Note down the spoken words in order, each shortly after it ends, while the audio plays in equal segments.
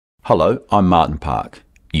Hello, I'm Martin Park.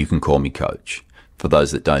 You can call me Coach. For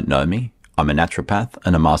those that don't know me, I'm a naturopath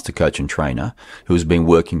and a master coach and trainer who has been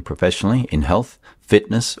working professionally in health,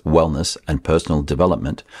 fitness, wellness and personal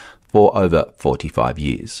development for over 45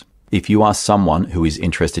 years. If you are someone who is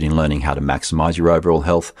interested in learning how to maximize your overall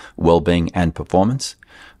health, well-being and performance,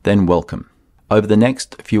 then welcome. Over the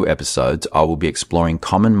next few episodes, I will be exploring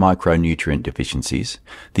common micronutrient deficiencies,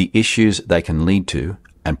 the issues they can lead to,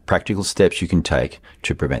 and practical steps you can take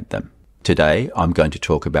to prevent them. Today, I'm going to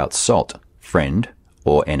talk about salt, friend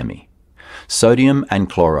or enemy. Sodium and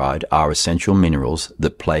chloride are essential minerals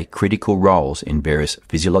that play critical roles in various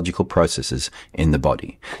physiological processes in the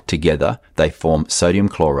body. Together, they form sodium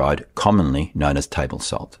chloride, commonly known as table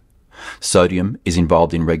salt. Sodium is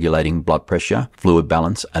involved in regulating blood pressure, fluid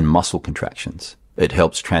balance, and muscle contractions. It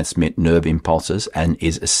helps transmit nerve impulses and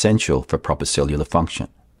is essential for proper cellular function.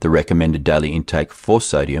 The recommended daily intake for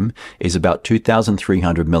sodium is about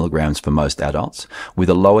 2,300 milligrams for most adults, with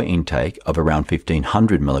a lower intake of around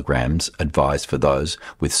 1,500 milligrams advised for those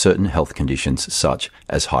with certain health conditions such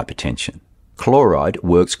as hypertension. Chloride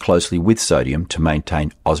works closely with sodium to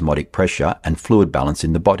maintain osmotic pressure and fluid balance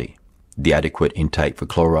in the body. The adequate intake for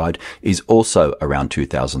chloride is also around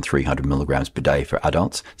 2,300 milligrams per day for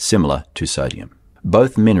adults, similar to sodium.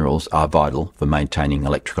 Both minerals are vital for maintaining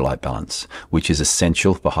electrolyte balance, which is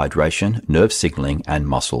essential for hydration, nerve signaling, and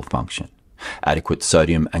muscle function. Adequate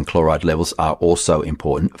sodium and chloride levels are also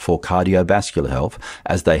important for cardiovascular health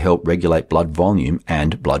as they help regulate blood volume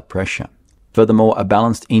and blood pressure. Furthermore, a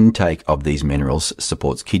balanced intake of these minerals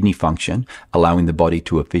supports kidney function, allowing the body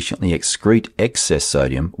to efficiently excrete excess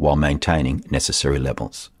sodium while maintaining necessary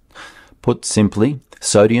levels. Put simply,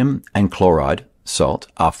 sodium and chloride, salt,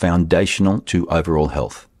 are foundational to overall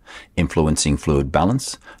health, influencing fluid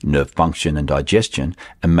balance, nerve function and digestion,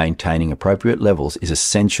 and maintaining appropriate levels is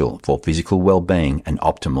essential for physical well-being and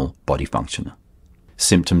optimal body function.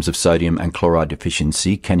 Symptoms of sodium and chloride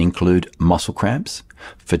deficiency can include muscle cramps,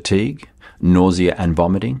 fatigue, nausea and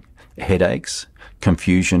vomiting, headaches,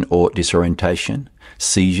 confusion or disorientation,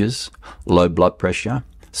 seizures, low blood pressure,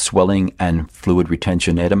 swelling and fluid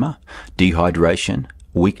retention edema, dehydration,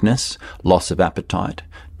 weakness, loss of appetite,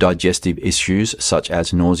 digestive issues such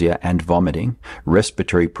as nausea and vomiting,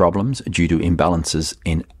 respiratory problems due to imbalances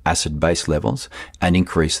in acid-base levels, and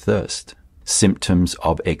increased thirst. Symptoms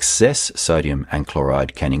of excess sodium and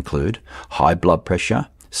chloride can include high blood pressure,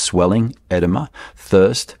 swelling, edema,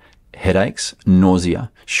 thirst, headaches,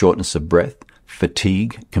 nausea, shortness of breath,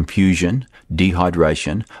 fatigue, confusion,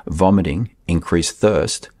 dehydration, vomiting, increased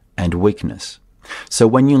thirst, and weakness. So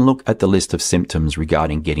when you look at the list of symptoms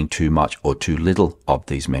regarding getting too much or too little of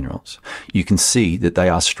these minerals, you can see that they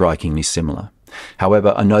are strikingly similar.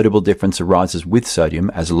 However, a notable difference arises with sodium,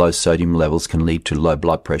 as low sodium levels can lead to low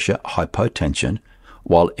blood pressure, hypotension,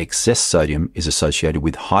 while excess sodium is associated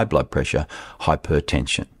with high blood pressure,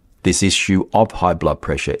 hypertension. This issue of high blood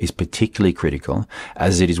pressure is particularly critical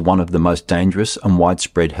as it is one of the most dangerous and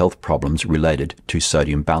widespread health problems related to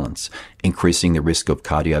sodium balance, increasing the risk of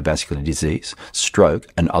cardiovascular disease,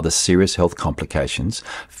 stroke, and other serious health complications,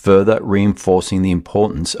 further reinforcing the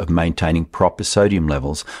importance of maintaining proper sodium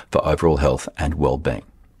levels for overall health and well-being.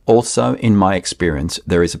 Also, in my experience,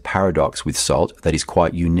 there is a paradox with salt that is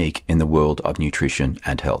quite unique in the world of nutrition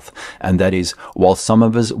and health, and that is, while some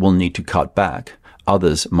of us will need to cut back,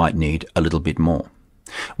 others might need a little bit more.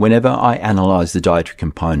 Whenever I analyze the dietary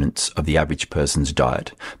components of the average person's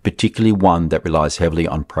diet, particularly one that relies heavily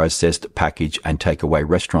on processed, packaged, and takeaway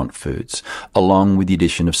restaurant foods, along with the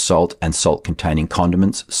addition of salt and salt-containing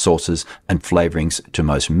condiments, sauces, and flavorings to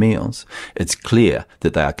most meals, it's clear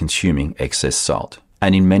that they are consuming excess salt,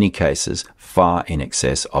 and in many cases, far in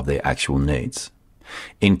excess of their actual needs.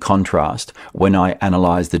 In contrast, when I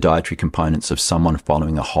analyze the dietary components of someone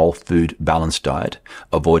following a whole food balanced diet,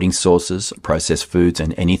 avoiding sauces, processed foods,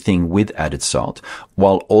 and anything with added salt,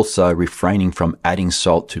 while also refraining from adding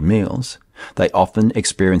salt to meals, they often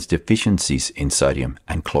experience deficiencies in sodium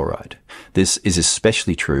and chloride. This is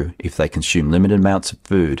especially true if they consume limited amounts of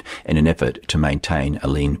food in an effort to maintain a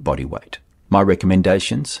lean body weight. My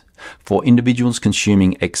recommendations: for individuals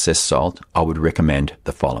consuming excess salt, I would recommend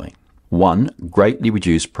the following. 1. Greatly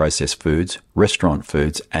reduce processed foods, restaurant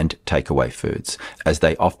foods, and takeaway foods, as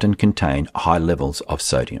they often contain high levels of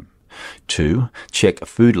sodium. 2. Check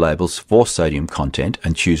food labels for sodium content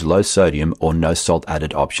and choose low sodium or no salt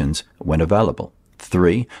added options when available.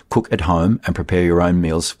 3. Cook at home and prepare your own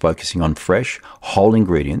meals focusing on fresh, whole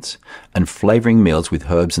ingredients and flavoring meals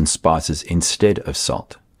with herbs and spices instead of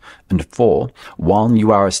salt. And 4, while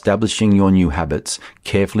you are establishing your new habits,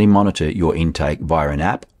 carefully monitor your intake via an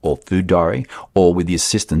app or food diary or with the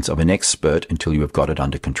assistance of an expert until you have got it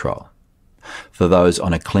under control. For those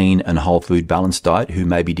on a clean and whole food balanced diet who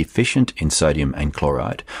may be deficient in sodium and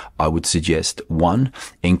chloride, I would suggest 1,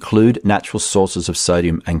 include natural sources of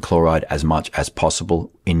sodium and chloride as much as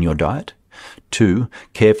possible in your diet. 2,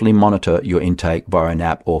 carefully monitor your intake via an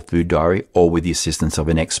app or food diary or with the assistance of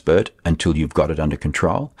an expert until you've got it under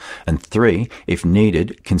control. And 3, if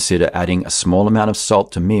needed, consider adding a small amount of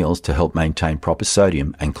salt to meals to help maintain proper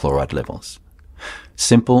sodium and chloride levels.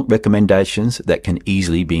 Simple recommendations that can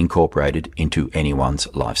easily be incorporated into anyone's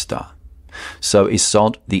lifestyle. So is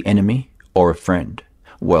salt the enemy or a friend?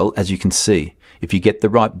 Well, as you can see, if you get the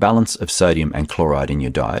right balance of sodium and chloride in your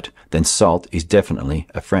diet, then salt is definitely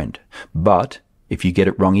a friend. But if you get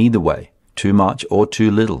it wrong either way, too much or too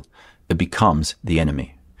little, it becomes the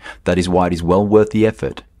enemy. That is why it is well worth the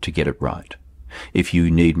effort to get it right. If you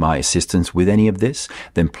need my assistance with any of this,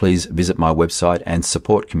 then please visit my website and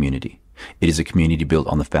support community. It is a community built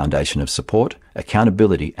on the foundation of support,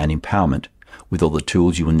 accountability, and empowerment, with all the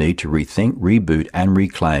tools you will need to rethink, reboot, and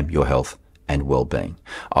reclaim your health and well-being.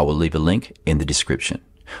 I will leave a link in the description.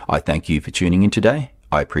 I thank you for tuning in today.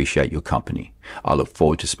 I appreciate your company. I look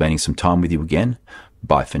forward to spending some time with you again.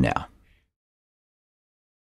 Bye for now.